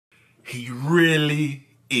He really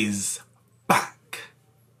is back.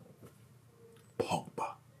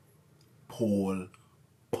 Pogba. Paul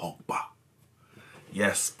Pogba.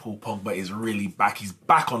 Yes, Paul Pogba is really back. He's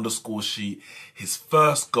back on the score sheet. His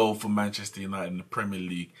first goal for Manchester United in the Premier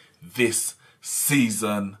League this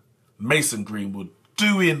season. Mason Greenwood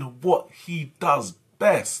doing what he does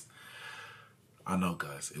best. I know,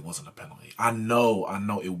 guys, it wasn't a penalty. I know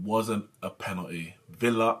it wasn't a penalty.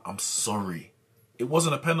 Villa, I'm sorry. It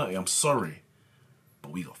wasn't a penalty, I'm sorry.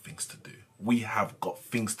 But we got things to do. We have got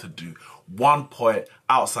things to do. 1 point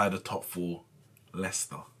outside the top 4.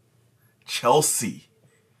 Leicester. Chelsea.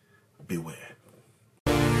 Beware.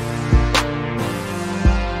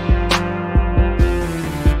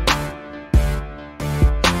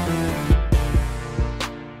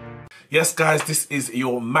 Yes, guys, this is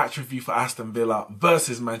your match review for Aston Villa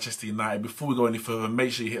versus Manchester United. Before we go any further,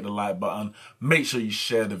 make sure you hit the like button, make sure you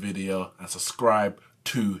share the video and subscribe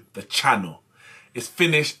to the channel. It's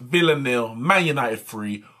finished, Villa 0, Man United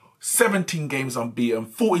 3, 17 games unbeaten,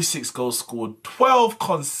 46 goals scored, 12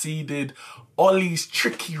 conceded. Ollie's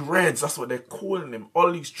Tricky Reds, that's what they're calling him.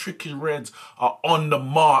 Ollie's Tricky Reds are on the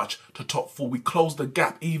march to top 4. We close the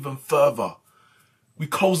gap even further. We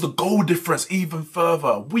close the goal difference even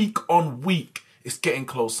further. Week on week, it's getting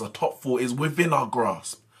closer. Top 4 is within our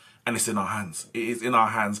grasp. And it's in our hands. It is in our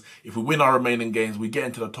hands. If we win our remaining games, we get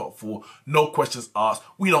into the top 4. No questions asked.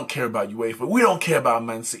 We don't care about UEFA. We don't care about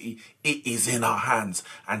Man City. It is in our hands.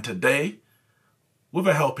 And today, with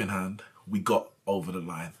a helping hand, we got over the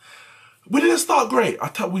line. We didn't start great.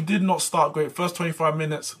 We did not start great. First 25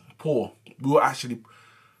 minutes, poor. We were actually,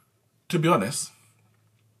 to be honest,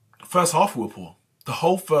 first half we were poor. The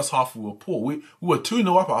whole first half we were poor. We were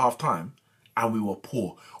 2-0 up at half time and we were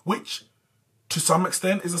poor, which to some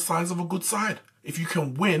extent is a sign of a good side. If you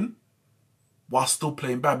can win while still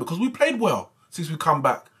playing bad, because we played well since we come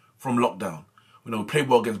back from lockdown. You know, we played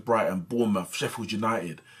well against Brighton, Bournemouth, Sheffield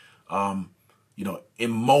United. You know,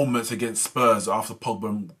 in moments against Spurs after Pogba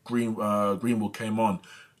and Greenwood came on.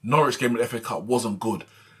 Norwich game in the FA Cup wasn't good.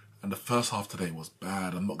 And the first half today was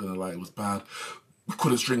bad. I'm not going to lie, it was bad. We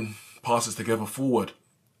couldn't string passes together forward.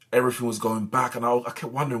 Everything was going back, and I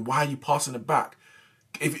kept wondering, why are you passing it back?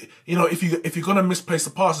 If you're gonna misplace the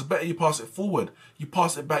pass, it's better you pass it forward. You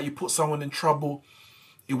pass it back, you put someone in trouble.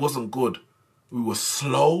 It wasn't good. We were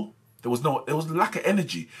slow. There was lack of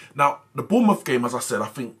energy. Now the Bournemouth game, as I said, I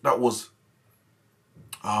think that was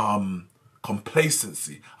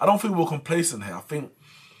complacency. I don't think we were complacent here. I think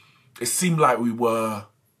it seemed like we were.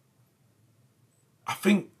 I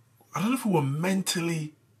don't know if we were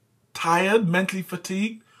mentally tired, mentally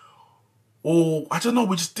fatigued, or I don't know,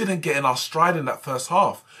 we just didn't get in our stride in that first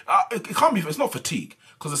half. It can't be, it's not fatigue,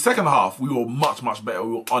 because the second half we were much better.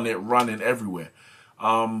 We were on it, running everywhere,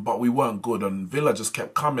 but we weren't good, and Villa just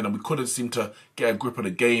kept coming and we couldn't seem to get a grip of the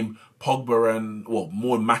game. Pogba and, well,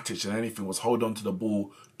 more Matic than anything, was holding on to the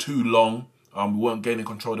ball too long. We weren't gaining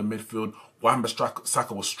control of the midfield.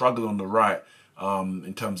 Wan-Bissaka was struggling on the right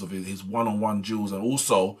in terms of his one-on-one duels, and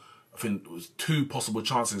also I think it was 2 possible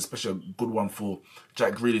chances, especially a good one for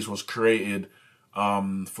Jack Grealish was created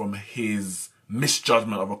from his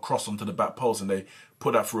misjudgment of a cross onto the back post, and they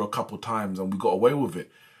put that through a couple of times and we got away with it.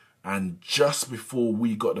 And just before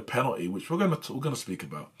we got the penalty, which we're gonna speak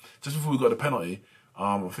about, just before we got the penalty,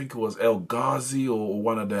 I think it was El Ghazi or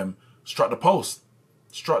one of them struck the post,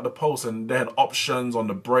 and they had options on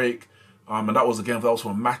the break, and that was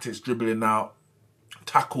from Matic dribbling out,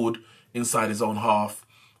 tackled inside his own half.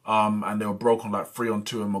 And they were broken like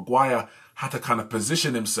 3-on-2, and Maguire had to kind of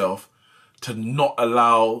position himself to not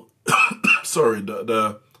allow, sorry,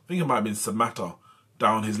 I think it might have been Samatta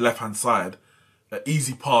down his left-hand side, an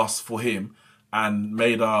easy pass for him, and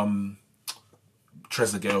made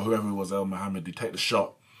Trezeguet or whoever it was, El Mohamed, take the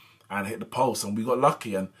shot and hit the post, and we got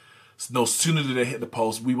lucky. And no sooner did they hit the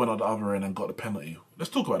post, we went on the other end and got the penalty. Let's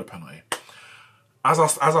talk about the penalty. As I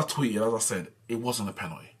tweeted, as I said, it wasn't a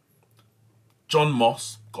penalty. John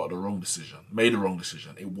Moss got the wrong decision, made the wrong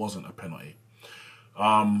decision. It wasn't a penalty.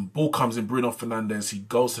 Ball comes in, Bruno Fernandes. He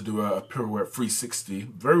goes to do a pirouette 360.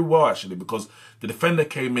 Very well, actually, because the defender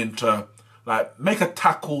came in to like make a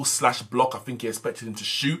tackle / block. I think he expected him to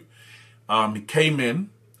shoot. He came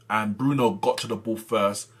in and Bruno got to the ball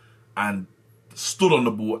first and stood on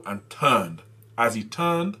the ball and turned. As he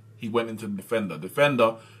turned, he went into the defender.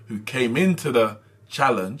 Defender who came into the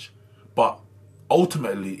challenge, but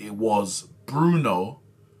ultimately it was Bruno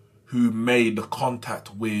who made the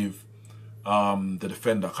contact with the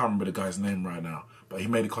defender. I can't remember the guy's name right now, but he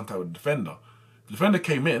made the contact with the defender. The defender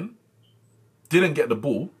came in, didn't get the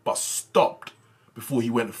ball, but stopped before he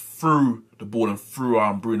went through the ball and through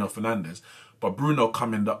Bruno Fernandes. but Bruno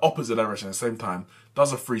come in the opposite direction at the same time,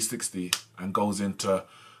 does a 360 and goes into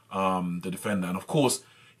the defender. And of course,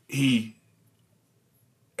 he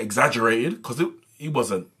exaggerated because he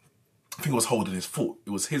wasn't, I think he was holding his foot.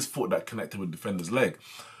 It was his foot that connected with the defender's leg.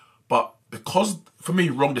 But because, for me,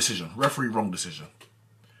 wrong decision. Referee, wrong decision.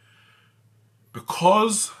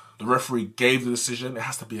 Because the referee gave the decision, it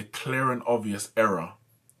has to be a clear and obvious error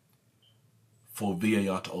for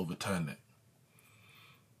VAR to overturn it.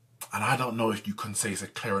 And I don't know if you can say it's a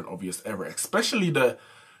clear and obvious error, especially the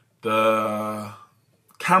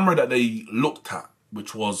camera that they looked at,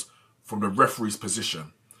 which was from the referee's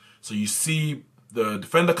position. So you see the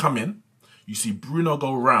defender come in, you see Bruno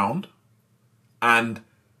go round, and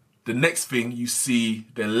the next thing you see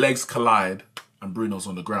their legs collide and Bruno's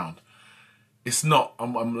on the ground. It's not,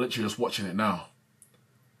 I'm literally just watching it now.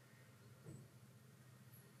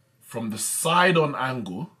 From the side on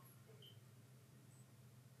angle,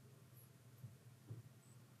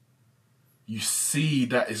 you see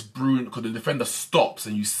that it's Bruno, because the defender stops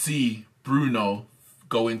and you see Bruno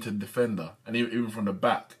go into the defender, and even from the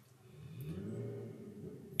back.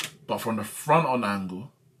 But from the front on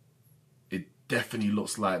angle, it definitely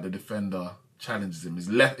looks like the defender challenges him. His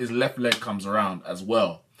left leg comes around as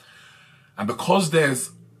well. And because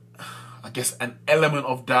there's, I guess, an element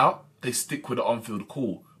of doubt, they stick with the on-field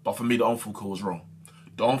call. But for me, the on-field call was wrong.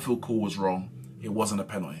 The on-field call was wrong. It wasn't a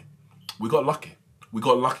penalty. We got lucky. We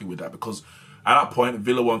got lucky with that because at that point,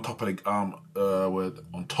 Villa were on top of were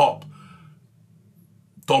on top,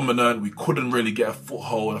 dominant. We couldn't really get a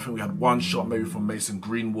foothold. I think we had one shot maybe from Mason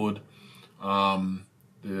Greenwood.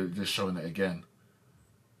 They're just showing it again.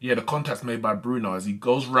 Yeah, the contact's made by Bruno. As he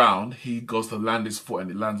goes round, he goes to land his foot and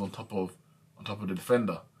it lands on top of the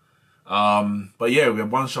defender. But yeah, we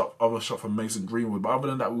had one shot, other shot from Mason Greenwood. But other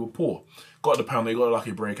than that, we were poor. Got the penalty, got a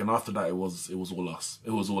lucky break, and after that, it was all us.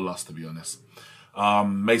 It was all us, to be honest.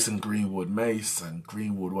 Mason Greenwood.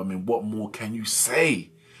 I mean, what more can you say?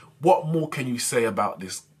 What more can you say about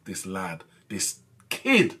this lad, this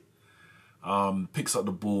kid? Picks up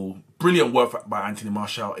the ball. Brilliant work by Anthony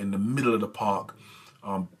Martial in the middle of the park.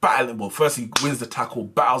 Battling. Well, first he wins the tackle,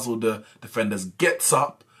 battles all the defenders, gets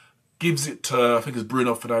up, gives it to, I think it's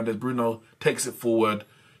Bruno Fernandes. Bruno takes it forward,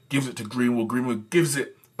 gives it to Greenwood. Greenwood gives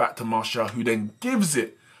it back to Martial, who then gives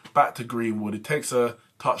it back to Greenwood. He takes a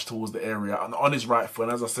touch towards the area and on his right foot.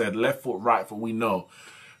 And as I said, left foot, right foot, we know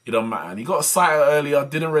it don't matter. And he got a sight earlier,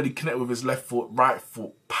 didn't really connect with his left foot, right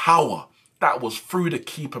foot. Power. That was through the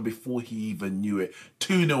keeper before he even knew it.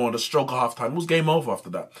 2-0 on the struggle half-time. It was game over after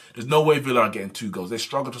that. There's no way Villa are getting 2 goals. They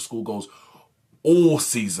struggled to score goals all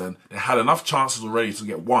season. They had enough chances already to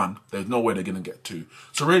get 1. There's no way they're going to get 2.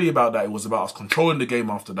 So really about that, it was about us controlling the game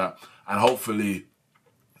after that and hopefully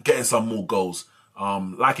getting some more goals.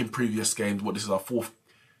 Like in previous games, this is our 4th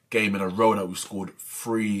game in a row that we've scored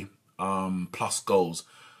 3 plus goals.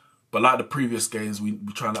 But like the previous games, we're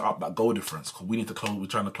trying to up that goal difference because we need to close. We're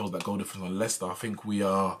trying to close that goal difference on Leicester. I think we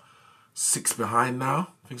are 6 behind now.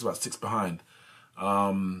 I think it's about 6 behind.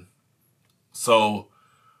 So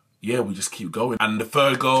yeah, we just keep going. And the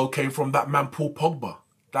 3rd goal came from that man Paul Pogba.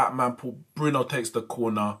 That man Paul Bruno takes the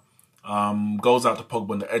corner, goes out to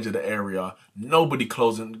Pogba on the edge of the area. Nobody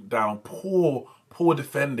closing down. Poor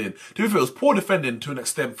defending. To be fair, it was poor defending to an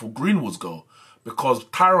extent for Greenwood's goal. Because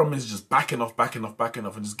Tyrone is just backing off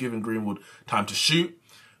and just giving Greenwood time to shoot.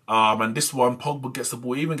 And this one, Pogba gets the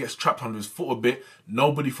ball, even gets trapped under his foot a bit.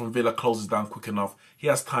 Nobody from Villa closes down quick enough. He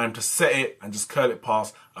has time to set it and just curl it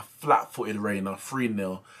past a flat-footed Reina,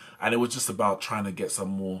 3-0. And it was just about trying to get some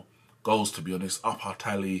more goals, to be honest. Up our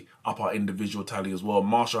tally, up our individual tally as well.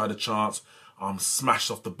 Martial had a chance, smashed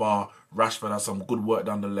off the bar. Rashford had some good work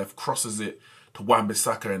down the left, crosses it to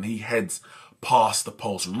Wan-Bissaka and he heads past the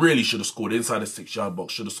post. Really should have scored inside the 6-yard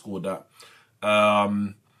box. Should have scored that.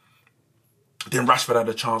 Then Rashford had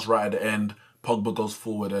a chance right at the end. Pogba goes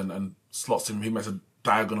forward and slots him. He makes a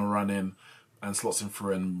diagonal run in and slots him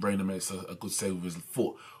through, and Reina makes a good save with his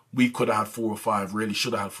foot. We could have had 4 or 5. Really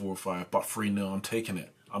should have had 4 or 5. But 3-0. I'm taking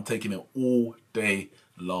it. I'm taking it all day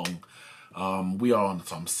long. We are on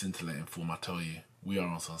some scintillating form, I tell you. We are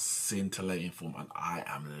on some scintillating form, and I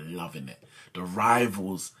am loving it. The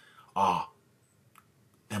rivals are...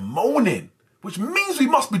 they're moaning, which means we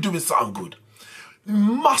must be doing something good. We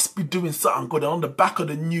must be doing something good. And on the back of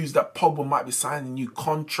the news that Pogba might be signing a new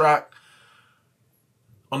contract,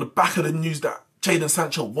 on the back of the news that Jadon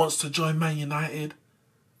Sancho wants to join Man United,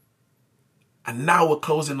 and now we're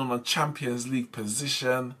closing on a Champions League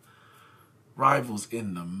position, rivals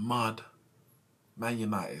in the mud, Man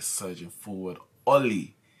United is surging forward.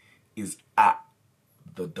 Oli is at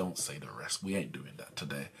don't say the rest. We ain't doing that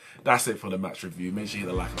today. That's it for the match review. Make sure you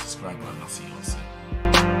hit the like and subscribe button. I'll see you all soon.